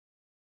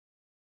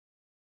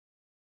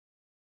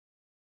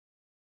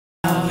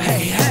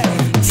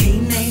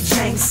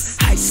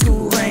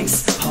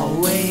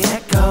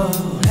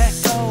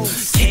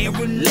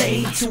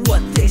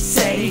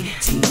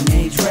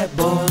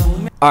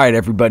Alright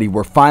everybody,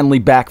 we're finally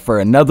back for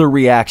another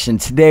reaction.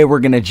 Today we're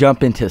going to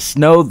jump into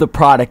Snow the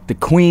Product, the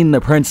queen, the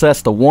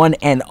princess, the one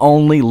and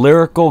only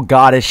lyrical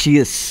goddess. She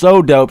is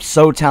so dope,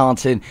 so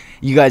talented.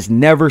 You guys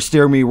never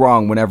steer me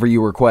wrong whenever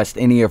you request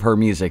any of her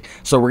music.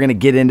 So we're going to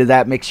get into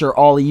that. Make sure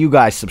all of you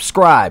guys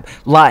subscribe,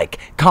 like,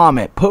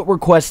 comment, put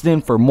requests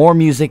in for more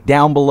music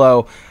down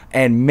below.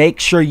 And make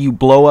sure you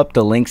blow up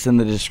the links in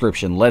the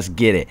description. Let's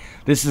get it.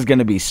 This is going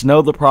to be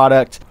Snow the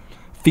Product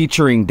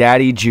featuring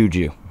Daddie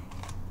Juju.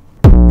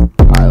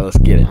 Alright, let's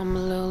get it. I'm a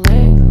little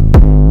late.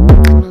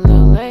 I'm a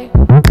little late.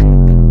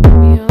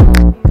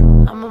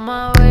 I'm on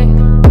my way.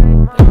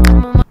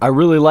 I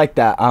really like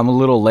that I'm a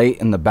little late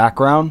in the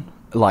background,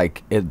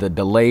 like the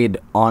delayed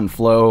on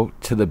flow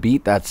to the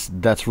beat. That's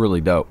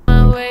really dope.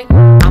 I'm a little late.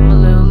 I'm a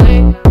little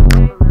late.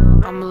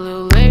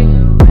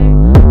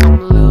 I'm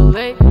a little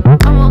late.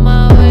 I'm on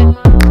my way.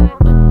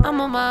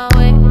 I'm on my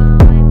way.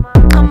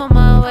 I'm on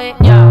my way.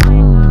 Yeah.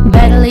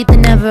 Better late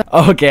than never.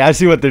 Okay, I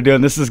see what they're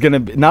doing. This is gonna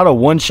be not a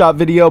one-shot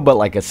video, but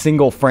like a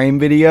single frame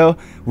video.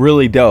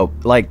 Really dope.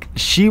 Like,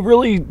 she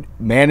really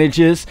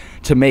manages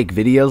to make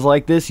videos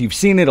like this. You've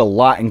seen it a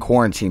lot in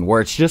quarantine,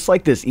 where it's just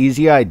like this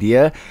easy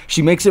idea.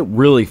 She makes it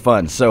really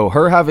fun. So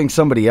her having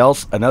somebody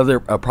else,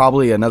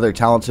 probably another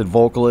talented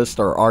vocalist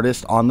or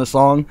artist on the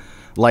song,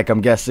 like I'm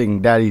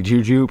guessing Daddie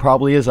Juju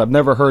probably is. I've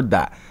never heard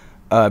that.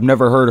 I've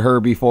never heard her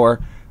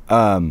before.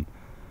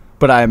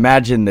 But I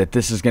imagine that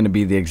this is going to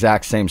be the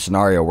exact same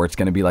scenario where it's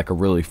going to be like a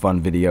really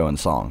fun video and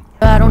song.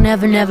 I don't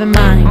ever, never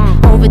mind.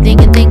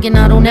 Overthinking, thinking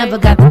I don't ever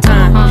got the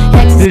time.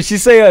 Did she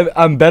say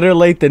I'm better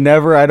late than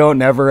never? I don't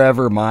never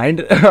ever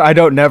mind. I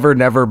don't never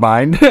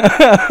mind. Hey,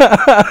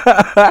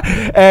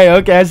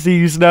 okay, I see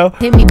you, Snow.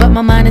 Hit me, but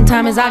my mind and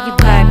time is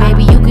occupied.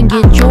 Maybe you can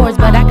get yours,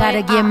 but I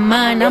gotta get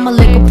mine. I'm a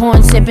liquor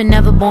porn, sipping,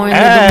 never boring.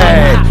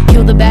 Hey.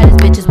 Kill the baddest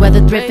bitches,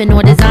 whether thrifting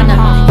or designer.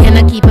 Can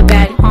I keep it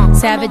baddie?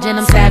 Savage and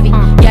I'm savvy.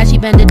 Yeah, she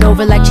bend it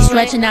over like she's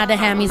stretching out her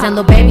hammies. And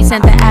little baby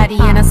sent the addy,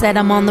 and I said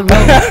I'm on the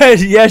road.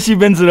 Yeah, she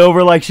bends it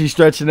over like she's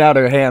stretching out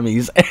her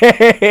hammies.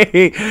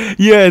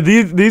 Yeah,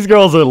 these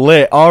girls are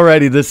lit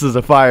already. This is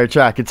a fire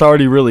track. It's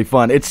already really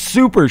fun. It's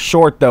super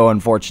short though,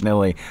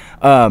 unfortunately.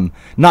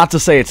 Not to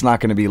say it's not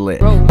gonna be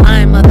lit.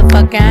 I ain't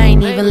motherfucker, I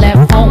ain't even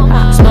left home.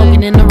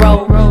 Smoking in the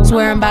road,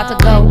 swear I'm about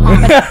to go.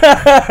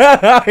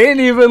 I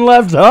ain't even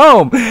left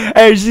home.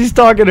 Hey, she's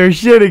talking her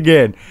shit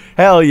again.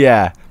 Hell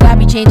yeah. I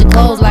be changing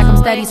clothes like I'm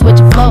steady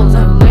switching flows.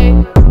 I'm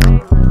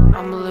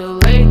a little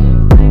late.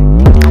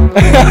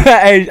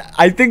 Hey,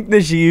 I think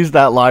that she used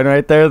that line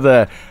right there.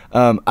 The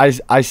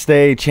I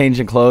stay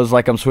changing clothes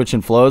like I'm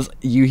switching flows.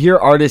 You hear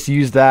artists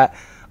use that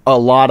a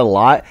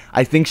lot.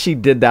 I think she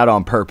did that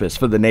on purpose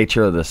for the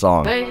nature of the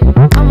song.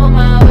 I'm on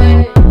my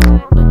way.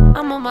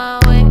 I'm on my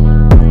way.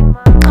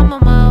 I'm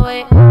on my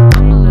way.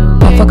 I'm a little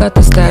late. I forgot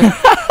the stack.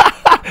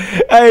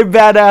 Hey,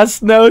 badass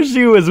Snow,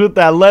 she was with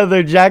that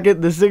leather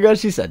jacket, the cigarette.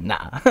 She said, nah.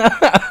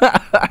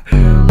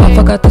 I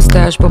forgot the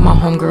stash, but my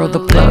homegirl the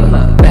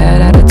plug.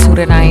 Bad attitude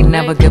and I ain't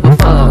never give a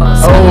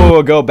fuck.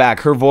 Oh, go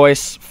back. Her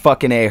voice,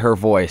 fucking A, her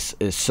voice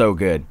is so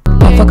good.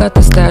 I forgot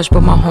the stash,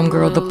 but my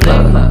homegirl the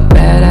plug.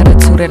 Bad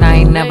attitude and I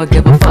ain't never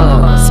give a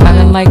fuck.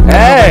 Smelling like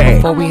hey.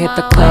 Before we hit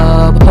the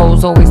club.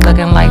 Hoes always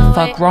looking like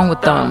fuck wrong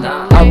with them.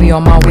 I'll be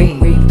on my way,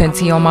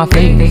 Fenty on my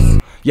face.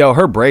 Yo,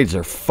 her braids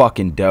are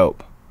fucking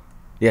dope.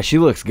 Yeah, she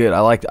looks good. I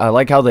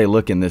like how they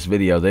look in this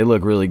video. They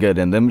look really good,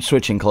 and them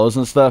switching clothes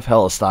and stuff,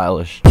 hella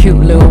stylish. Cute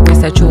little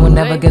waist that you will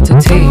never get to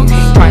taste.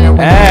 Trying to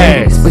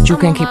replace, but you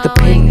can keep the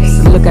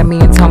pace. Look at me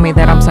and tell me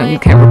that I'm something you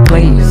can't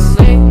replace.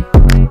 I'm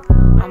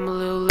a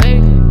little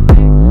late.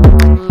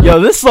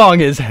 Yo, this song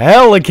is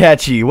hella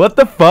catchy. What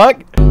the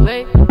fuck? I'm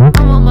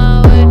on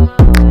my way.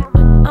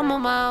 I'm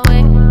on my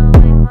way.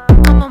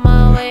 I'm on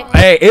my way.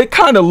 Hey, it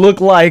kind of looked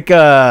like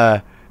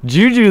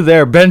Juju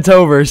there bent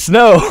over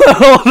Snow.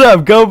 Hold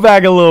up, go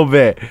back a little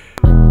bit.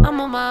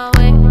 I'm on my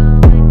way.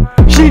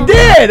 She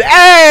did!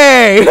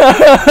 Hey!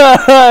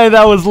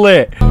 That was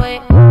lit.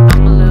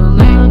 I'm a little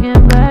late.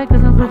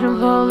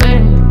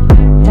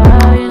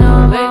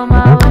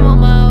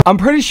 I'm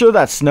pretty sure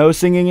that's Snow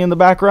singing in the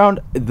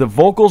background. The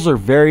vocals are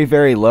very,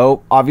 very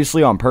low,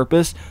 obviously on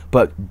purpose,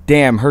 but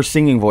damn, her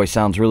singing voice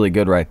sounds really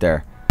good right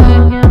there.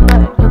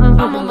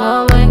 I'm on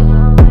my way.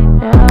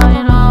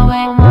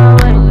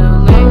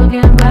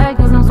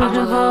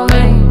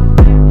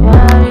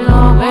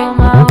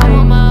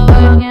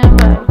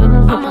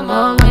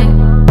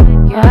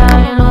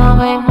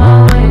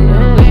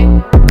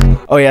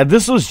 Oh yeah,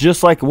 this was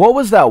just like, what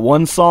was that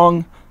one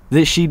song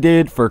that she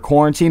did for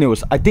quarantine?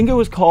 I think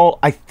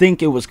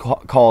it was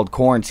called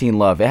Quarantine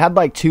Love. It had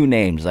like two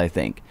names, I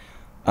think.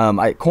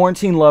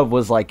 Quarantine Love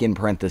was like in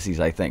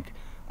parentheses, I think.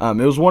 It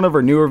was one of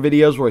her newer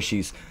videos where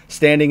she's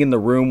standing in the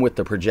room with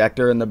the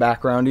projector in the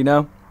background, you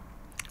know?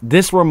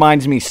 This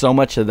reminds me so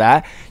much of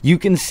that. You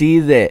can see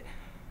that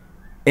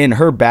in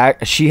her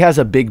bag, she has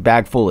a big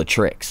bag full of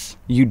tricks.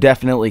 You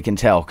definitely can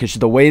tell, because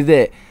the way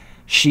that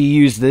she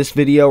used this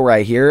video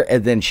right here,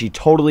 and then she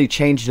totally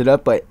changed it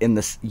up, but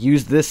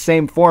used this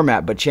same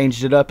format, but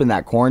changed it up in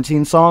that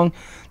quarantine song.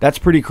 That's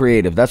pretty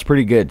creative. That's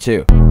pretty good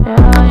too.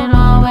 Yeah, you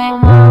know I'm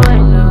on my way.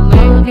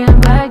 Little getting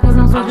back 'cause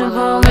I'm switching for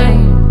a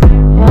lane.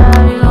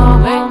 Yeah, you know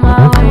I'm on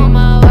my way. I'm on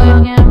my way.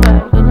 Getting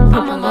back 'cause I'm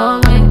switching for a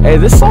lane. Hey,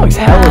 this song's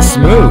hella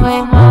smooth.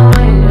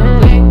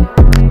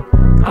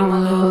 I'm a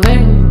little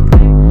late.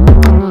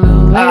 I'm a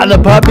little late. Ah, the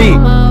puppy.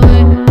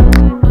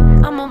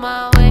 I'm on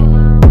my way.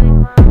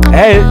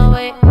 Hey.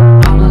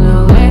 I'm a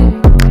little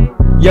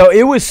late. Yo,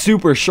 it was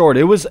super short.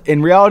 It was,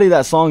 in reality,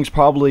 that song's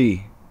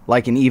probably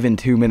like an even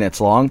 2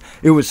 minutes long.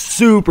 It was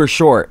super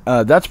short.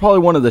 That's probably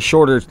one of the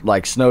shorter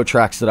like Snow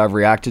tracks that I've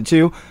reacted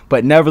to,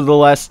 but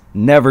nevertheless,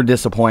 never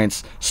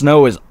disappoints.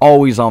 Snow is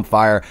always on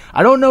fire.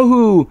 I don't know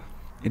who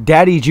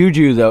Daddie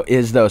Juju though,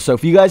 so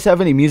if you guys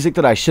have any music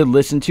that I should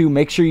listen to,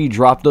 make sure you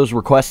drop those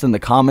requests in the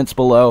comments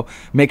below.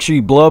 Make sure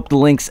you blow up the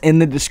links in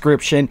the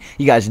description.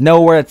 You guys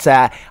know where it's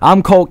at.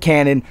 I'm Colt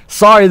Cannon.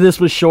 Sorry this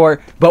was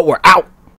short, but we're out.